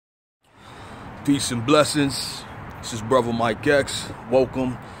Peace and blessings. This is Brother Mike X.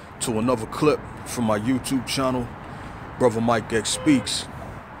 Welcome to another clip from my YouTube channel, Brother Mike X Speaks.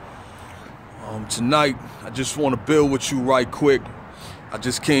 Tonight, I just want to build with you right quick. I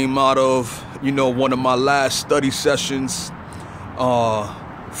just came out of, one of my last study sessions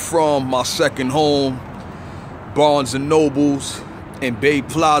from my second home, Barnes & Nobles in Bay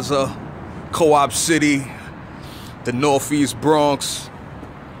Plaza, Co-op City, the Northeast Bronx.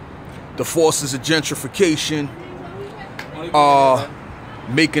 The forces of gentrification are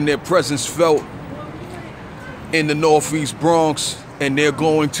making their presence felt in the Northeast Bronx, and they're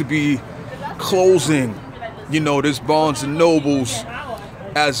going to be closing, this Barnes & Nobles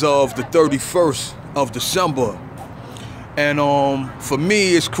as of the 31st of December. And for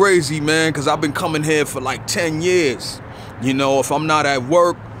me, it's crazy, man, because I've been coming here for like 10 years. If I'm not at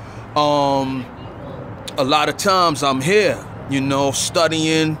work, a lot of times I'm here,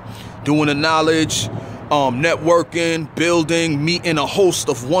 studying, doing the knowledge, networking, building, meeting a host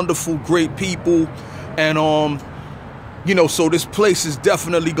of wonderful, great people. And, so this place is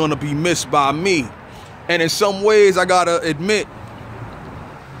definitely going to be missed by me. And in some ways, I got to admit,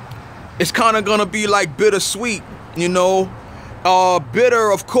 it's kind of going to be like bittersweet,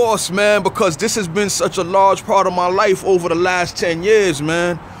 bitter, of course, man, because this has been such a large part of my life over the last 10 years,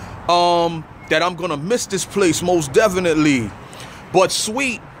 man, that I'm going to miss this place most definitely. But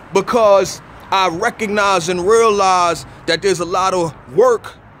sweet, because I recognize and realize that there's a lot of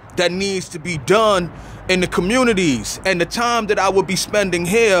work that needs to be done in the communities, and the time that I will be spending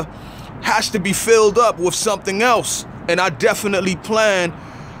here has to be filled up with something else. And I definitely plan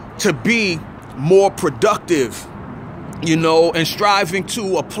to be more productive, and striving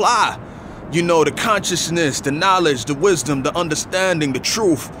to apply, the consciousness, the knowledge, the wisdom, the understanding, the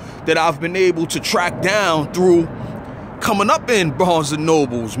truth that I've been able to track down through coming up in Barnes &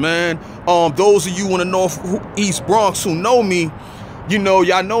 Nobles, man. Those of you in the Northeast Bronx who know me,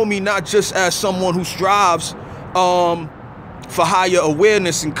 y'all know me not just as someone who strives for higher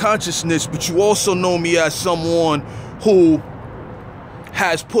awareness and consciousness, but you also know me as someone who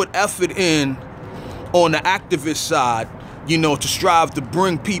has put effort in on the activist side, to strive to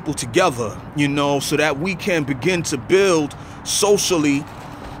bring people together, so that we can begin to build socially,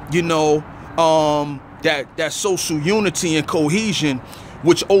 that social unity and cohesion,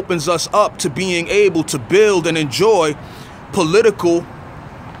 which opens us up to being able to build and enjoy political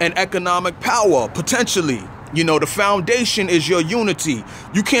and economic power, potentially. The foundation is your unity.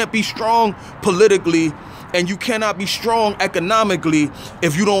 You can't be strong politically, and you cannot be strong economically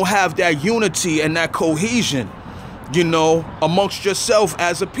if you don't have that unity and that cohesion, amongst yourself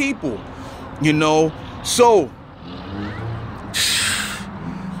as a people, So,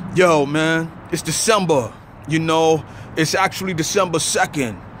 yo, man, it's December, it's actually December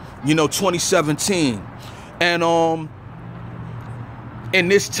 2nd, 2017. And in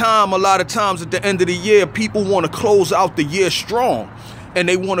this time, a lot of times at the end of the year, people want to close out the year strong, and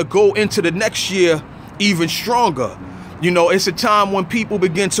they want to go into the next year even stronger. It's a time when people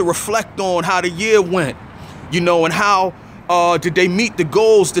begin to reflect on how the year went, and how did they meet the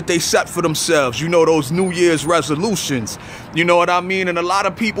goals that they set for themselves, those New Year's resolutions, you know what I mean? And a lot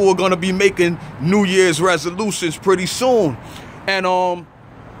of people are going to be making New Year's resolutions pretty soon. And,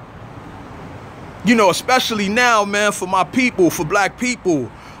 especially now, man, for my people, for black people,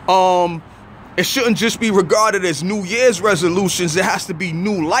 it shouldn't just be regarded as New Year's resolutions. It has to be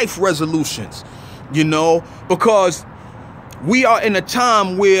new life resolutions, because we are in a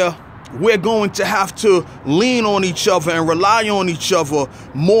time where we're going to have to lean on each other and rely on each other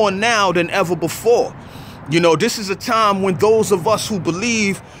more now than ever before. This is a time when those of us who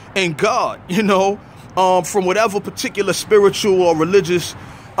believe in God, from whatever particular spiritual or religious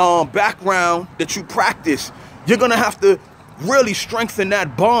background that you practice, you're going to have to really strengthen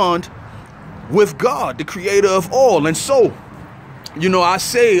that bond with God, the creator of all. And so, I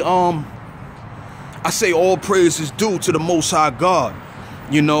say all praise is due to the Most High God.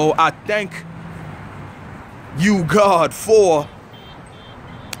 I thank you, God, for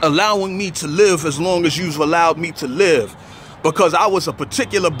allowing me to live as long as you've allowed me to live, because I was a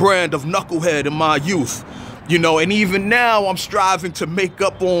particular brand of knucklehead in my youth, and even now I'm striving to make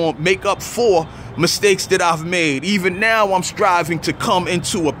up for mistakes that I've made. Even now I'm striving to come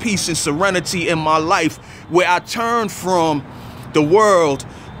into a peace and serenity in my life where I turn from the world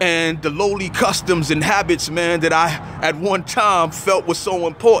and the lowly customs and habits, man, that I at one time felt was so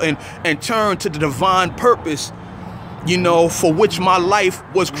important, and turn to the divine purpose, for which my life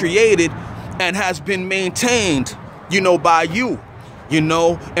was created and has been maintained, by you,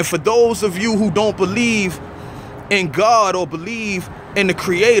 and for those of you who don't believe in God or believe in the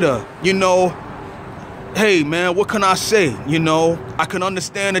creator, hey, man, what can I say? You know, I can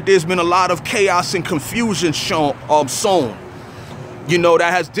understand that there's been a lot of chaos and confusion sown, you know,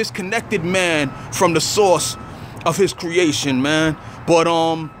 that has disconnected man from the source of his creation, man. But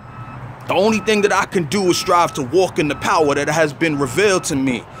the only thing that I can do is strive to walk in the power that has been revealed to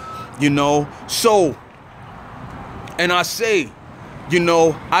me, you know. So, and I say, you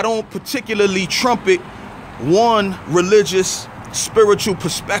know, I don't particularly trumpet one religious, spiritual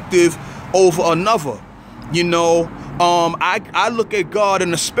perspective over another. You know, I look at God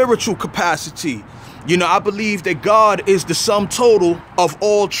in a spiritual capacity. You know, I believe that God is the sum total of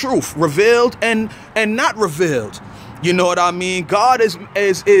all truth, revealed and not revealed. You know what I mean? God is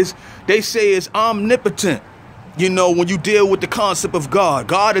they say is omnipotent. You know, when you deal with the concept of God,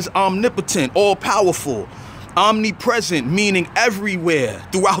 God is omnipotent, all powerful, omnipresent, meaning everywhere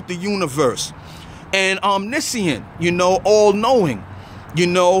throughout the universe, and omniscient, you know, all knowing, you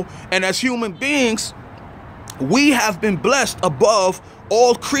know. And as human beings, we have been blessed above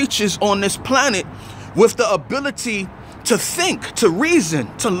all creatures on this planet with the ability to think, to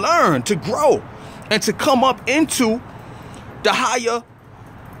reason, to learn, to grow, and to come up into the higher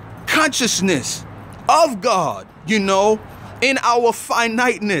consciousness of God, you know, in our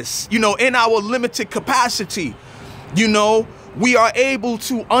finiteness, you know, in our limited capacity. You know, we are able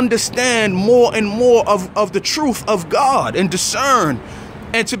to understand more and more of the truth of God and discern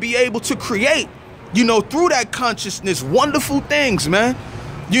and to be able to create, you know, through that consciousness, wonderful things, man.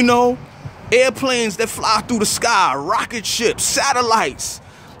 You know, airplanes that fly through the sky, rocket ships, satellites,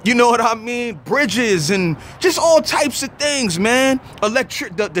 you know what I mean? Bridges and just all types of things, man.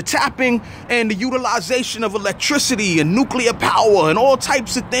 The tapping and the utilization of electricity and nuclear power and all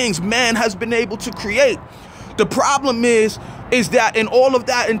types of things man has been able to create. The problem is that in all of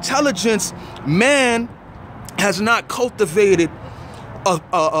that intelligence, man has not cultivated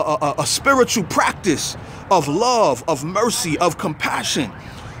a spiritual practice of love, of mercy, of compassion.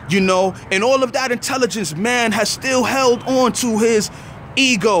 You know, and all of that intelligence, man has still held on to his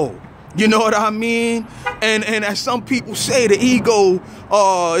ego. You know what I mean? And as some people say, the ego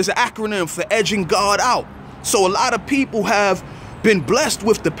is an acronym for edging God out. So a lot of people have been blessed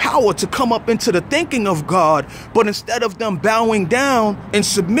with the power to come up into the thinking of God, but instead of them bowing down in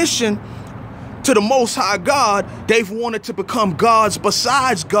submission to the Most High God, they've wanted to become gods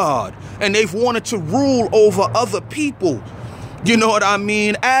besides God, and they've wanted to rule over other people, you know what I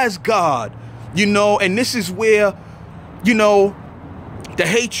mean, as God, you know. And this is where, you know, the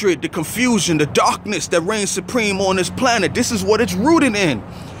hatred, the confusion, the darkness that reigns supreme on this planet, this is what it's rooted in.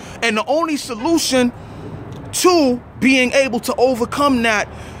 And the only solution to being able to overcome that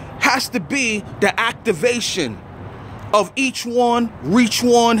has to be the activation of each one, reach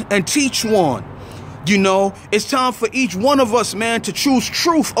one, and teach one. You know, it's time for each one of us, man, to choose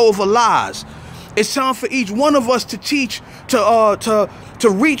truth over lies. It's time for each one of us to teach, to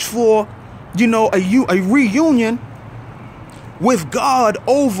reach for, you know, a reunion with God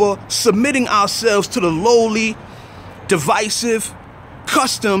over submitting ourselves to the lowly, divisive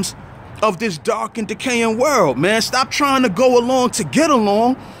customs of this dark and decaying world, man. Stop trying to go along to get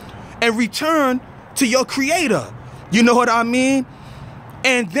along and return to your creator. You know what I mean?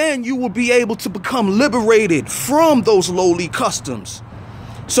 And then you will be able to become liberated from those lowly customs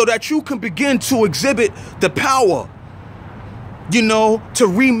so that you can begin to exhibit the power, you know, to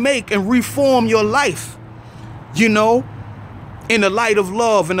remake and reform your life, you know, in the light of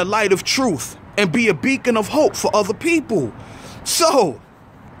love, in the light of truth, and be a beacon of hope for other people. So,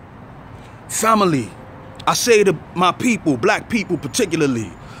 family, I say to my people, black people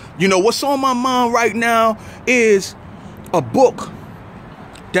particularly, you know, what's on my mind right now is a book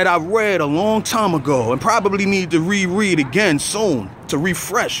that I read a long time ago and probably need to reread again soon to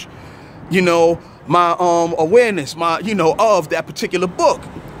refresh, you know, my awareness, my, you know, of that particular book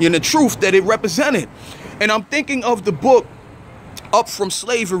and the truth that it represented. And I'm thinking of the book Up From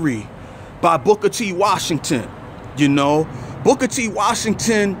Slavery by Booker T. Washington. You know, Booker T.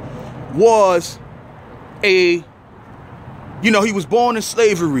 Washington was he was born in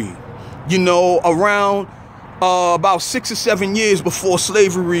slavery, you know, around about 6 or 7 years before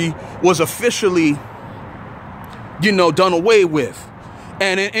slavery was officially, you know, done away with.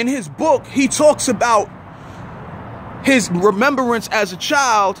 And in his book, he talks about his remembrance as a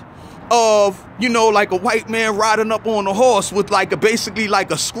child of, you know, like a white man riding up on a horse with like basically like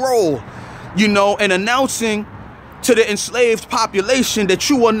a scroll, you know, and announcing to the enslaved population that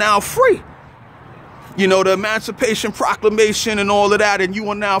you are now free. You know, the Emancipation Proclamation and all of that, and you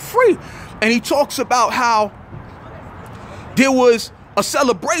are now free. And he talks about how there was a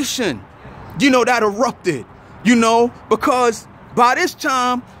celebration, you know, that erupted, you know, because by this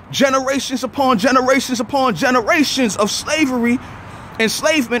time, generations upon generations upon generations of slavery,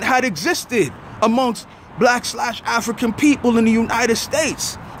 enslavement had existed amongst Black/African people in the United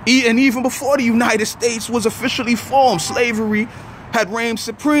States. And even before the United States was officially formed, slavery had reigned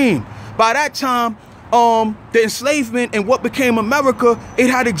supreme. By that time, the enslavement and what became America, it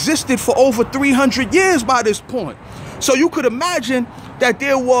had existed for over 300 years by this point. So you could imagine that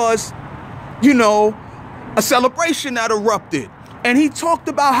there was, you know, a celebration that erupted. And he talked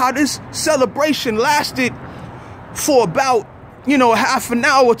about how this celebration lasted for about, you know, half an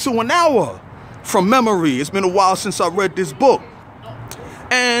hour to an hour from memory. It's been a while since I read this book.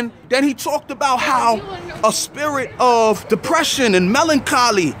 And then he talked about how a spirit of depression and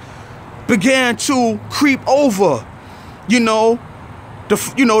melancholy began to creep over, the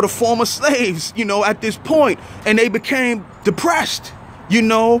former slaves, at this point, and they became depressed, in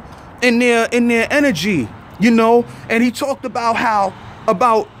their energy, and he talked about how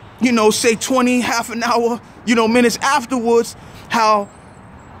say 20, half an hour, minutes afterwards, how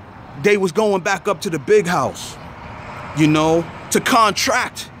they was going back up to the big house, to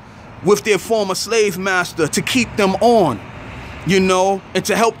contract with their former slave master to keep them on, and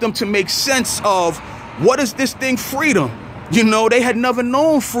to help them to make sense of what is this thing, freedom. They had never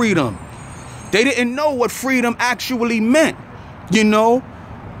known freedom. They didn't know what freedom actually meant,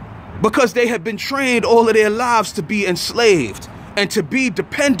 because they had been trained all of their lives to be enslaved and to be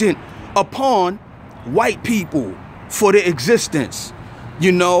dependent upon white people for their existence,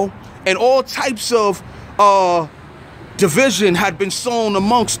 and all types of division had been sown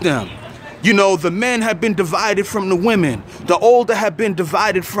amongst them. The men had been divided from the women. The older had been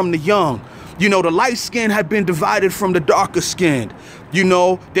divided from the young. The light skin had been divided from the darker skinned.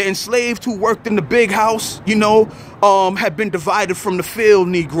 The enslaved who worked in the big house, had been divided from the field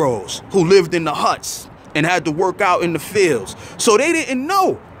Negroes who lived in the huts and had to work out in the fields. So they didn't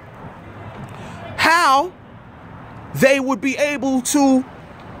know how they would be able to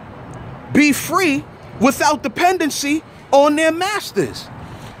be free without dependency on their masters.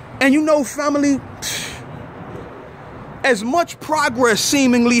 And family, as much progress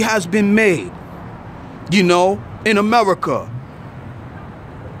seemingly has been made, in America,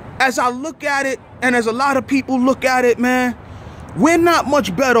 as I look at it, and as a lot of people look at it, man, we're not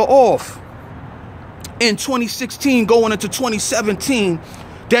much better off in 2016 going into 2017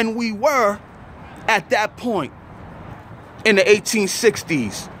 than we were at that point in the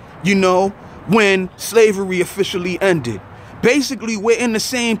 1860s, when slavery officially ended. Basically, we're in the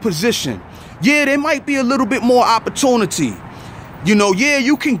same position. Yeah, there might be a little bit more opportunity. Yeah,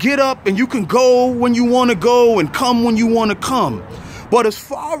 you can get up and you can go when you want to go and come when you want to come. But as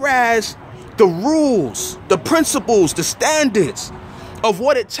far as the rules, the principles, the standards of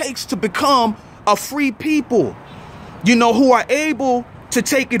what it takes to become a free people, who are able to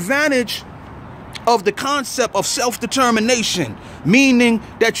take advantage of the concept of self-determination, meaning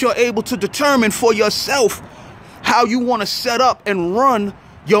that you're able to determine for yourself how you want to set up and run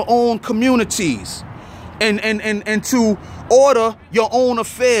your own communities and to order your own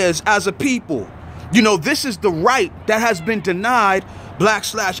affairs as a people. This is the right that has been denied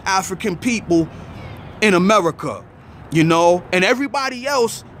Black/African people in America, and everybody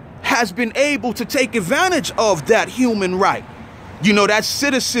else has been able to take advantage of that human right. That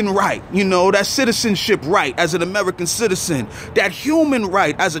citizen right, that citizenship right as an American citizen, that human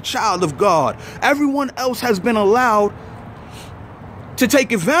right as a child of God. Everyone else has been allowed to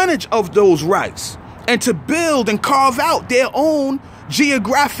take advantage of those rights and to build and carve out their own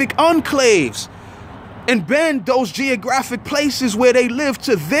geographic enclaves and bend those geographic places where they live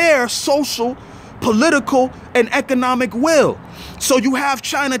to their social, political, and economic will. So you have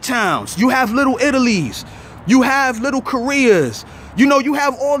Chinatowns, you have Little Italys, you have Little Koreas, you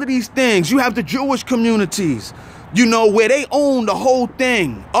have all of these things. You have the Jewish communities, where they own the whole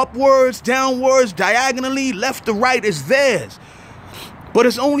thing. Upwards, downwards, diagonally, left to right is theirs. But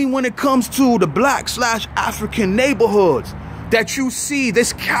it's only when it comes to the Black/African neighborhoods that you see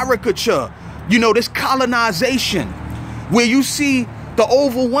this caricature, this colonization, where you see the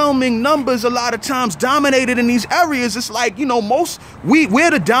overwhelming numbers a lot of times dominated in these areas. It's like,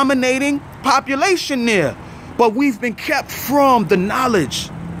 we're the dominating population there. But we've been kept from the knowledge,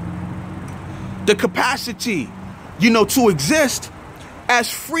 the capacity, to exist as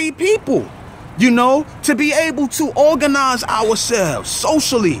free people, to be able to organize ourselves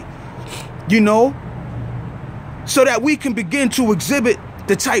socially, so that we can begin to exhibit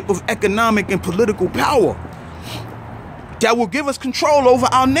the type of economic and political power that will give us control over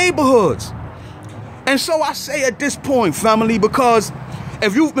our neighborhoods. And so I say at this point, family, because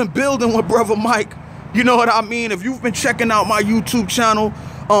if you've been building with Brother Mike, you know what I mean? If you've been checking out my YouTube channel,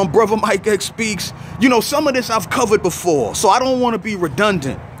 Brother Mike X Speaks, you know, some of this I've covered before, so I don't want to be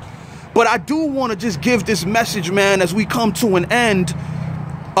redundant. But I do want to just give this message, man, as we come to an end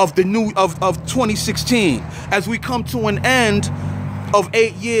of the of 2016, as we come to an end of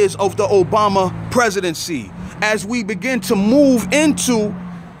 8 years of the Obama presidency, as we begin to move into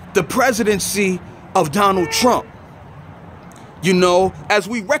the presidency of Donald Trump. You know, as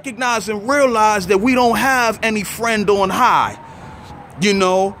we recognize and realize that we don't have any friend on high, you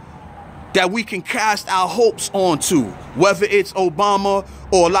know, that we can cast our hopes onto, whether it's Obama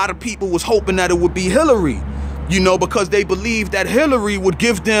or a lot of people was hoping that it would be Hillary, you know, because they believed that Hillary would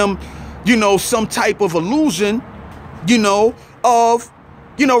give them, you know, some type of illusion, you know, of,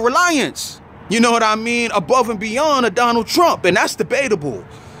 you know, reliance, you know what I mean, above and beyond a Donald Trump. And that's debatable.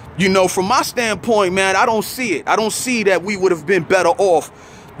 You know, from my standpoint, man, I don't see it. I don't see that we would have been better off,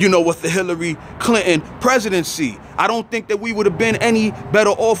 you know, with the Hillary Clinton presidency. I don't think that we would have been any better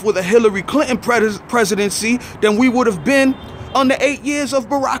off with a Hillary Clinton presidency than we would have been under 8 years of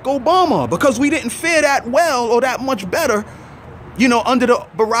Barack Obama, because we didn't fare that well or that much better, you know, under the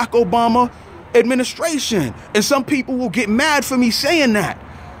Barack Obama administration. And some people will get mad for me saying that,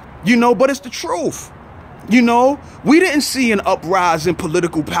 you know, but it's the truth. You know, we didn't see an uprise in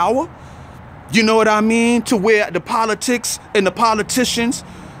political power. You know what I mean? To where the politics and the politicians,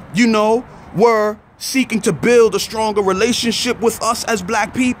 you know, were seeking to build a stronger relationship with us as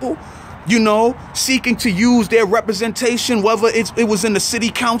black people, you know, seeking to use their representation, whether it was in the city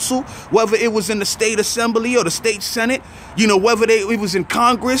council, whether it was in the state assembly or the state senate, you know, whether it was in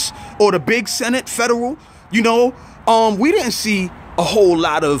Congress or the big Senate, federal, you know, we didn't see a whole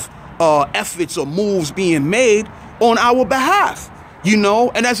lot of efforts or moves being made on our behalf, you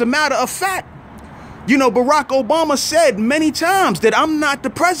know. And as a matter of fact, you know, Barack Obama said many times that I'm not the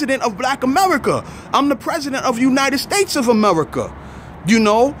president of Black America. I'm the president of the United States of America, you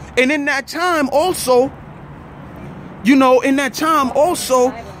know. And in that time also, you know, the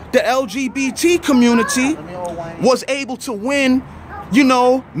LGBT community was able to win, you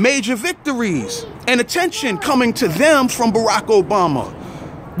know, major victories and attention coming to them from Barack Obama.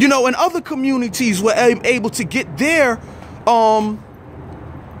 You know, and other communities were able to get their,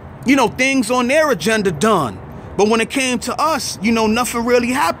 you know, things on their agenda done. But when it came to us, you know, nothing really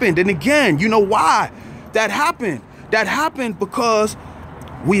happened. And again, you know why that happened? That happened because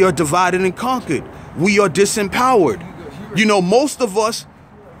we are divided and conquered. We are disempowered. You know, most of us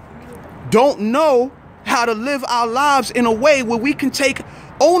don't know how to live our lives in a way where we can take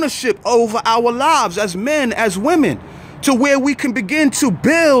ownership over our lives as men, as women, to where we can begin to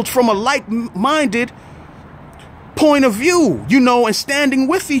build from a like-minded point of view, you know, and standing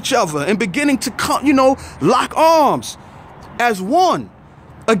with each other and beginning to, you know, lock arms as one.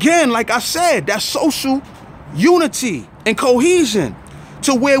 Again, like I said, that social unity and cohesion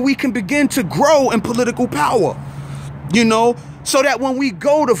to where we can begin to grow in political power, you know, so that when we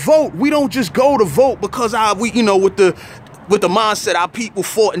go to vote, we don't just go to vote because you know, with the mindset our people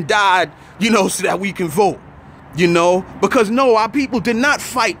fought and died, you know, so that we can vote. You know, because no, our people did not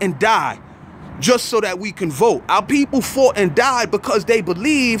fight and die just so that we can vote. Our people fought and died because they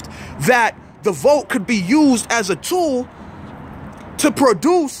believed that the vote could be used as a tool to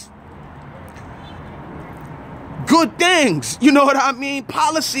produce good things. You know what I mean?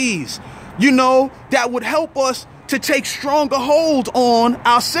 Policies, you know, that would help us to take stronger hold on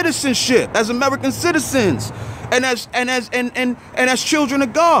our citizenship as American citizens and as children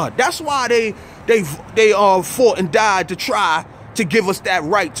of God. That's why they fought and died to try to give us that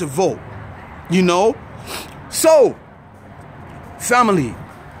right to vote, you know. So, family,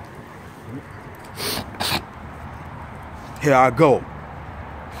 here I go.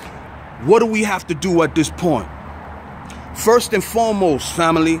 What do we have to do at this point? First and foremost,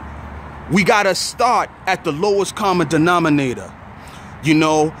 family, we gotta start at the lowest common denominator. You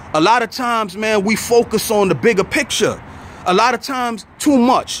know, a lot of times, man, we focus on the bigger picture. A lot of times, too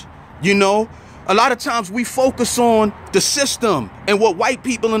much, you know. A lot of times we focus on the system and what white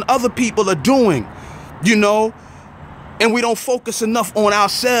people and other people are doing, you know, and we don't focus enough on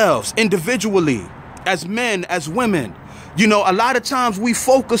ourselves individually, as men, as women. You know, a lot of times we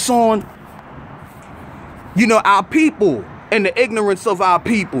focus on, you know, our people and the ignorance of our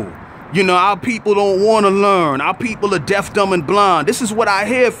people. You know, our people don't want to learn. Our people are deaf, dumb, and blind. This is what I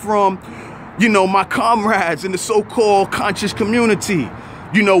hear from, you know, my comrades in the so-called conscious community.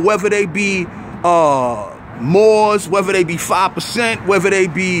 You know, whether they be Moors, whether they be 5%, whether they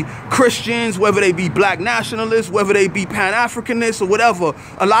be Christians, whether they be black nationalists, whether they be Pan-Africanists or whatever.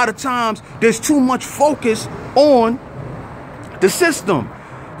 A lot of times there's too much focus on the system.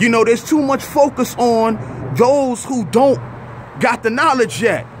 You know, there's too much focus on those who don't got the knowledge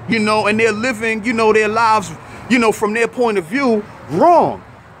yet, you know, and they're living, you know, their lives, you know, from their point of view, wrong.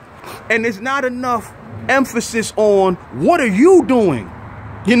 And there's not enough emphasis on what are you doing,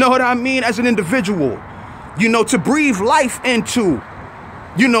 you know what I mean, as an individual, you know, to breathe life into,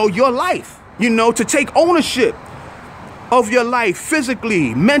 you know, your life, you know, to take ownership of your life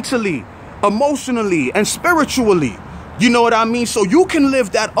physically, mentally, emotionally, and spiritually. You know what I mean? So you can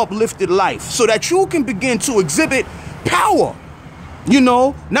live that uplifted life so that you can begin to exhibit power, you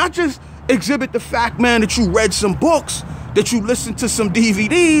know, not just exhibit the fact, man, that you read some books, that you listened to some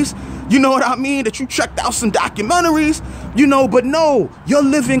DVDs, you know what I mean, that you checked out some documentaries, you know, but no, you're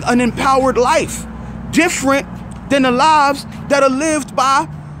living an empowered life, different than the lives that are lived by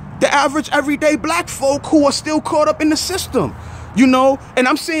the average everyday black folk who are still caught up in the system, you know. And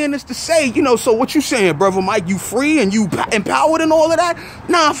I'm saying this to say, you know, so what you saying, brother Mike, you free and you empowered and all of that?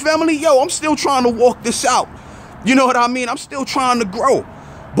 Nah, family, yo, I'm still trying to walk this out. You know what I mean? I'm still trying to grow.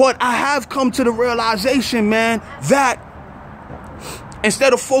 But I have come to the realization, man, that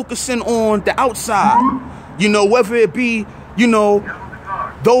instead of focusing on the outside, you know, whether it be, you know,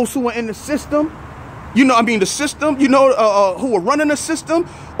 those who are in the system, you know, I mean, the system, you know, who are running the system,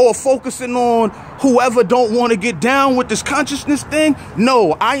 or focusing on whoever don't want to get down with this consciousness thing.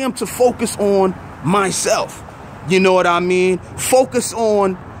 No, I am to focus on myself. You know what I mean? Focus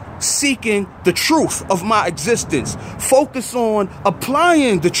on seeking the truth of my existence. Focus on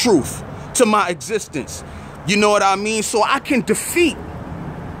applying the truth to my existence. You know what I mean? So I can defeat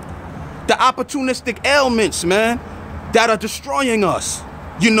the opportunistic ailments, man, that are destroying us.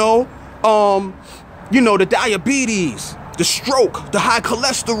 You know, the diabetes, the stroke, the high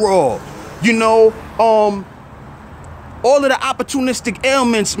cholesterol, you know, all of the opportunistic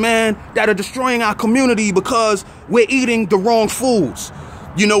ailments, man, that are destroying our community because we're eating the wrong foods.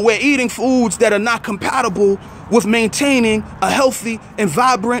 You know, we're eating foods that are not compatible with maintaining a healthy and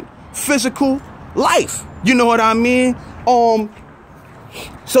vibrant physical life. You know what I mean?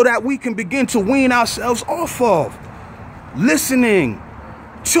 So that we can begin to wean ourselves off of listening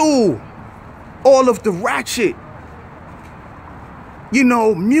to all of the ratchet, you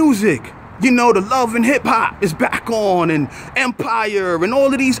know, music. You know, the Love and Hip Hop is back on, and Empire, and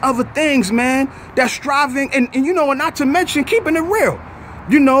all of these other things, man, that's striving, and you know, and not to mention keeping it real.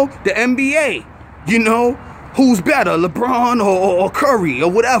 You know, the NBA, you know, who's better, LeBron or Curry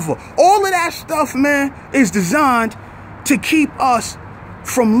or whatever. All of that stuff, man, is designed to keep us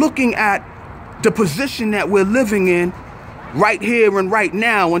from looking at the position that we're living in right here and right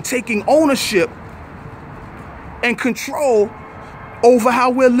now, and taking ownership and control over how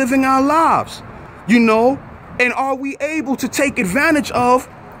we're living our lives, you know. And are we able to take advantage of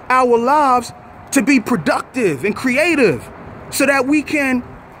our lives to be productive and creative so that we can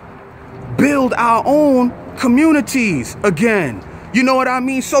build our own communities again? You know what I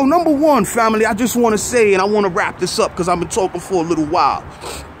mean? So number one, family, I just want to say, and I want to wrap this up because I've been talking for a little while.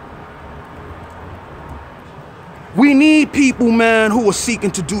 We need people, man, who are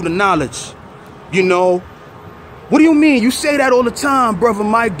seeking to do the knowledge, you know. What do you mean? You say that all the time, brother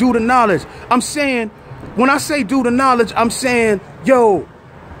Mike, do the knowledge. I'm saying, when I say do the knowledge, I'm saying, yo,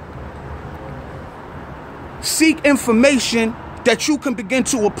 seek information that you can begin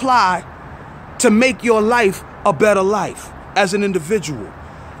to apply to make your life a better life as an individual,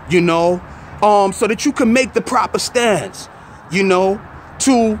 you know, so that you can make the proper stands, you know,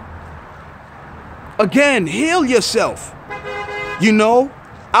 to, again, heal yourself, you know.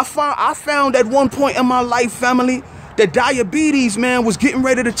 I found at one point in my life, family, that diabetes, man, was getting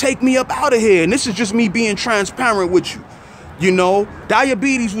ready to take me up out of here. And this is just me being transparent with you. You know,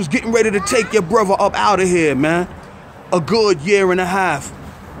 diabetes was getting ready to take your brother up out of here, man, a good year and a half,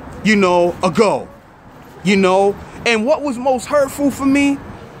 you know, ago, you know. And what was most hurtful for me,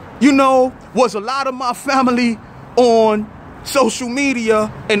 you know, was a lot of my family on social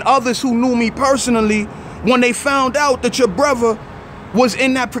media and others who knew me personally, when they found out that your brother was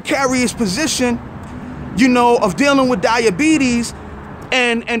in that precarious position, you know, of dealing with diabetes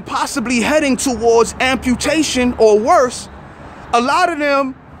and possibly heading towards amputation or worse. A lot of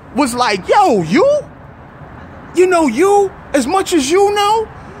them was like, yo, you know, you, as much as you know,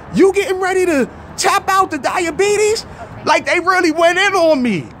 you getting ready to tap out the diabetes? Like, they really went in on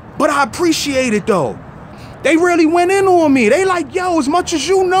me. But I appreciate it, though. They really went in on me. They like, yo, as much as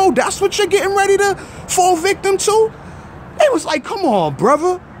you know, that's what you're getting ready to fall victim to? It was like, come on,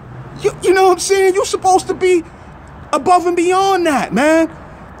 brother. You know what I'm saying? You're supposed to be above and beyond that, man.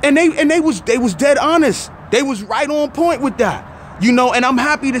 And they was dead honest. They was right on point with that. You know, and I'm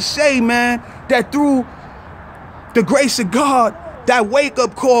happy to say, man, that through the grace of God, that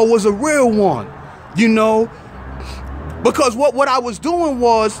wake-up call was a real one. You know, Because what I was doing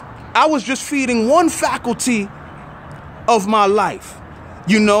was I was just feeding one faculty of my life.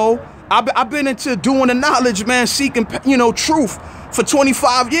 You know, I've been into doing the knowledge, man, seeking, you know, truth for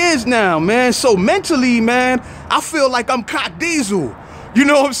 25 years now, man. So mentally, man, I feel like I'm Cock Diesel. You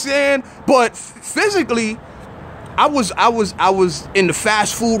know what I'm saying? But physically, I was in the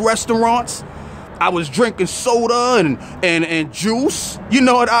fast food restaurants. I was drinking soda and juice, you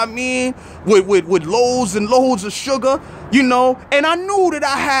know what I mean? With loads and loads of sugar, you know? And I knew that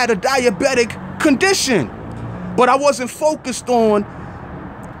I had a diabetic condition, but I wasn't focused on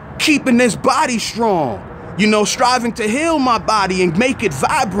keeping this body strong, you know, striving to heal my body and make it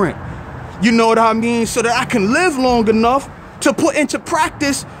vibrant, you know what I mean? So that I can live long enough to put into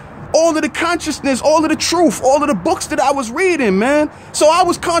practice all of the consciousness, all of the truth, all of the books that I was reading, man. So I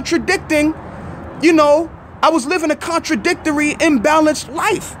was contradicting. You know, I was living a contradictory, imbalanced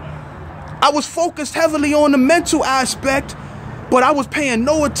life. I was focused heavily on the mental aspect, but I was paying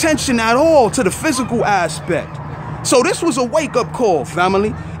no attention at all to the physical aspect. So this was a wake-up call,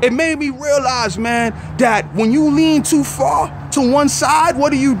 family. It made me realize, man, that when you lean too far to one side,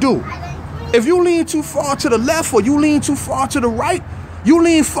 what do? If you lean too far to the left or you lean too far to the right, you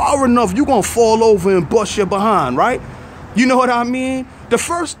lean far enough, you're going to fall over and bust your behind, right? You know what I mean? The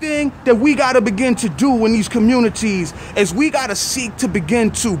first thing that we got to begin to do in these communities is we got to seek to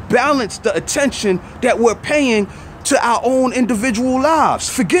begin to balance the attention that we're paying to our own individual lives.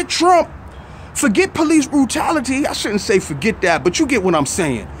 Forget Trump. Forget police brutality. I shouldn't say forget that, but you get what I'm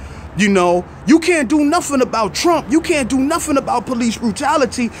saying. You know, you can't do nothing about Trump. You can't do nothing about police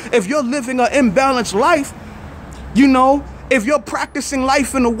brutality if you're living an imbalanced life. You know, if you're practicing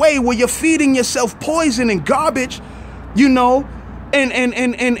life in a way where you're feeding yourself poison and garbage, you know,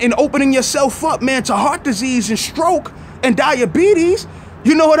 and opening yourself up, man, to heart disease and stroke and diabetes,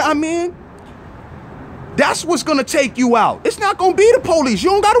 you know what I mean? That's what's going to take you out. It's not going to be the police. You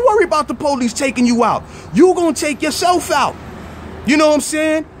don't got to worry about the police taking you out. You're going to take yourself out. You know what I'm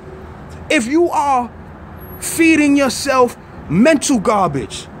saying? If you are feeding yourself mental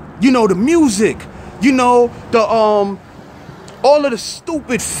garbage, you know, the music, you know, the all of the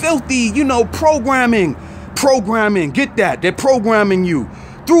stupid, filthy, you know, programming, get that? They're programming you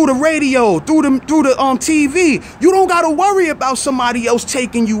through the radio, through the TV. You don't got to worry about somebody else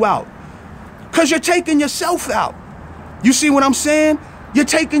taking you out, because you're taking yourself out. You see what I'm saying? You're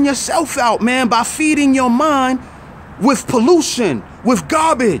taking yourself out, man, by feeding your mind with pollution, with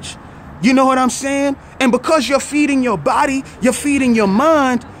garbage. You know what I'm saying? And because you're feeding your body, you're feeding your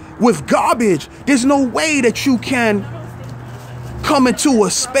mind with garbage, there's no way that you can come into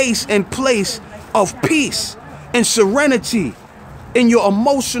a space and place of peace and serenity in your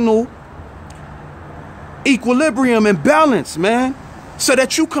emotional equilibrium and balance, man, so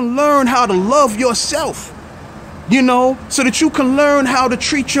that you can learn how to love yourself, you know, so that you can learn how to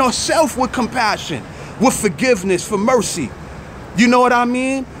treat yourself with compassion, with forgiveness, for mercy. You know what I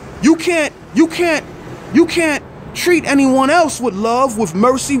mean? You can't treat anyone else with love, with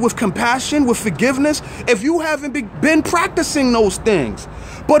mercy, with compassion, with forgiveness if you haven't been practicing those things.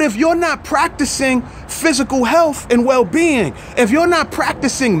 But if you're not practicing physical health and well-being, if you're not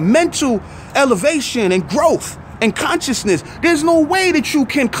practicing mental elevation and growth and consciousness, there's no way that you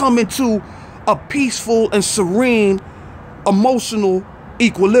can come into a peaceful and serene emotional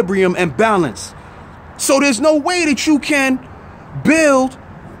equilibrium and balance. So there's no way that you can build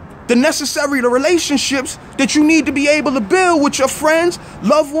the necessary relationships that you need to be able to build with your friends,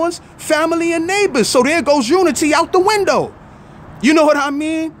 loved ones, family, and neighbors. So there goes unity out the window. You know what I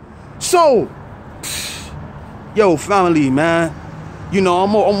mean? So, yo, family, man, you know,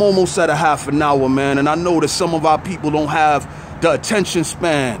 I'm almost at a half an hour, man. And I know that some of our people don't have the attention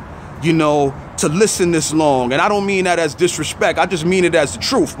span, you know, to listen this long. And I don't mean that as disrespect. I just mean it as the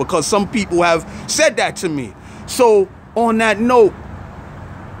truth, because some people have said that to me. So on that note,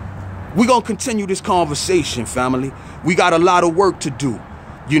 we're going to continue this conversation, family. We got a lot of work to do,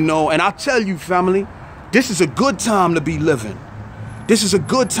 you know, and I tell you, family, this is a good time to be living. This is a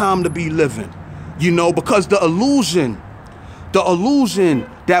good time to be living, you know, because the illusion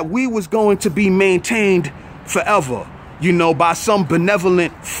that we was going to be maintained forever, you know, by some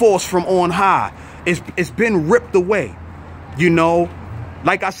benevolent force from on high, it's been ripped away, you know.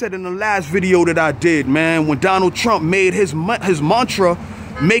 Like I said in the last video that I did, man, when Donald Trump made his mantra,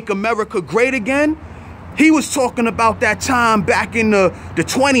 "Make America Great Again," he was talking about that time back in the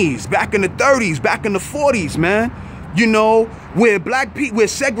 20s, back in the 30s, back in the 40s, man. You know, where black people, where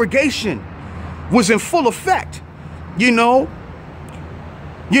segregation was in full effect, you know,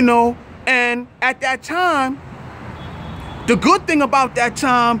 and at that time, The good thing about that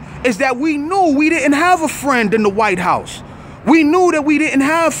time is that we knew we didn't have a friend in the White House. We knew that we didn't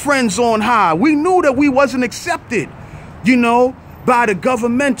have friends on high. We knew that we wasn't accepted, you know, by the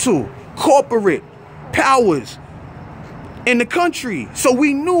governmental, corporate powers in the country. So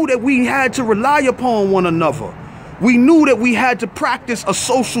we knew that we had to rely upon one another. We knew that we had to practice a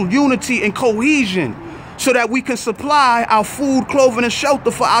social unity and cohesion so that we can supply our food, clothing, and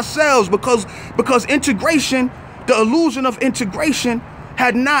shelter for ourselves, because integration, the illusion of integration,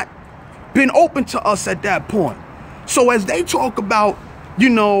 had not been open to us at that point. So as they talk about, you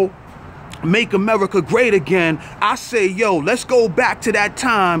know, make America great again, I say, yo, let's go back to that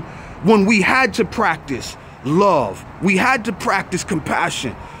time when we had to practice love. We had to practice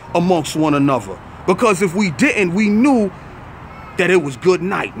compassion amongst one another. Because if we didn't, we knew that it was good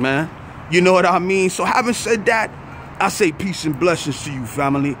night, man. You know what I mean? So having said that, I say peace and blessings to you,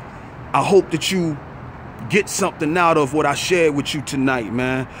 family. I hope that you get something out of what I shared with you tonight,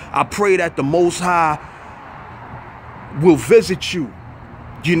 man. I pray that the Most High will visit you,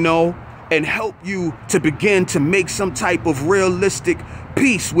 you know, and help you to begin to make some type of realistic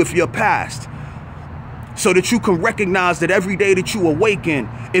peace with your past, so that you can recognize that every day that you awaken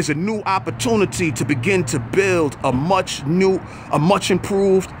is a new opportunity to begin to build a much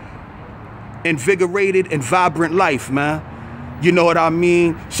improved, invigorated, and vibrant life, man. You know what I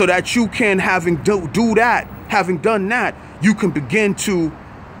mean? So that you can, having done that, you can begin to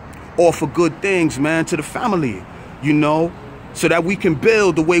offer good things, man, to the family, you know, so that we can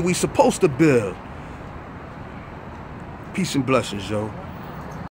build the way we supposed to build. Peace and blessings, yo.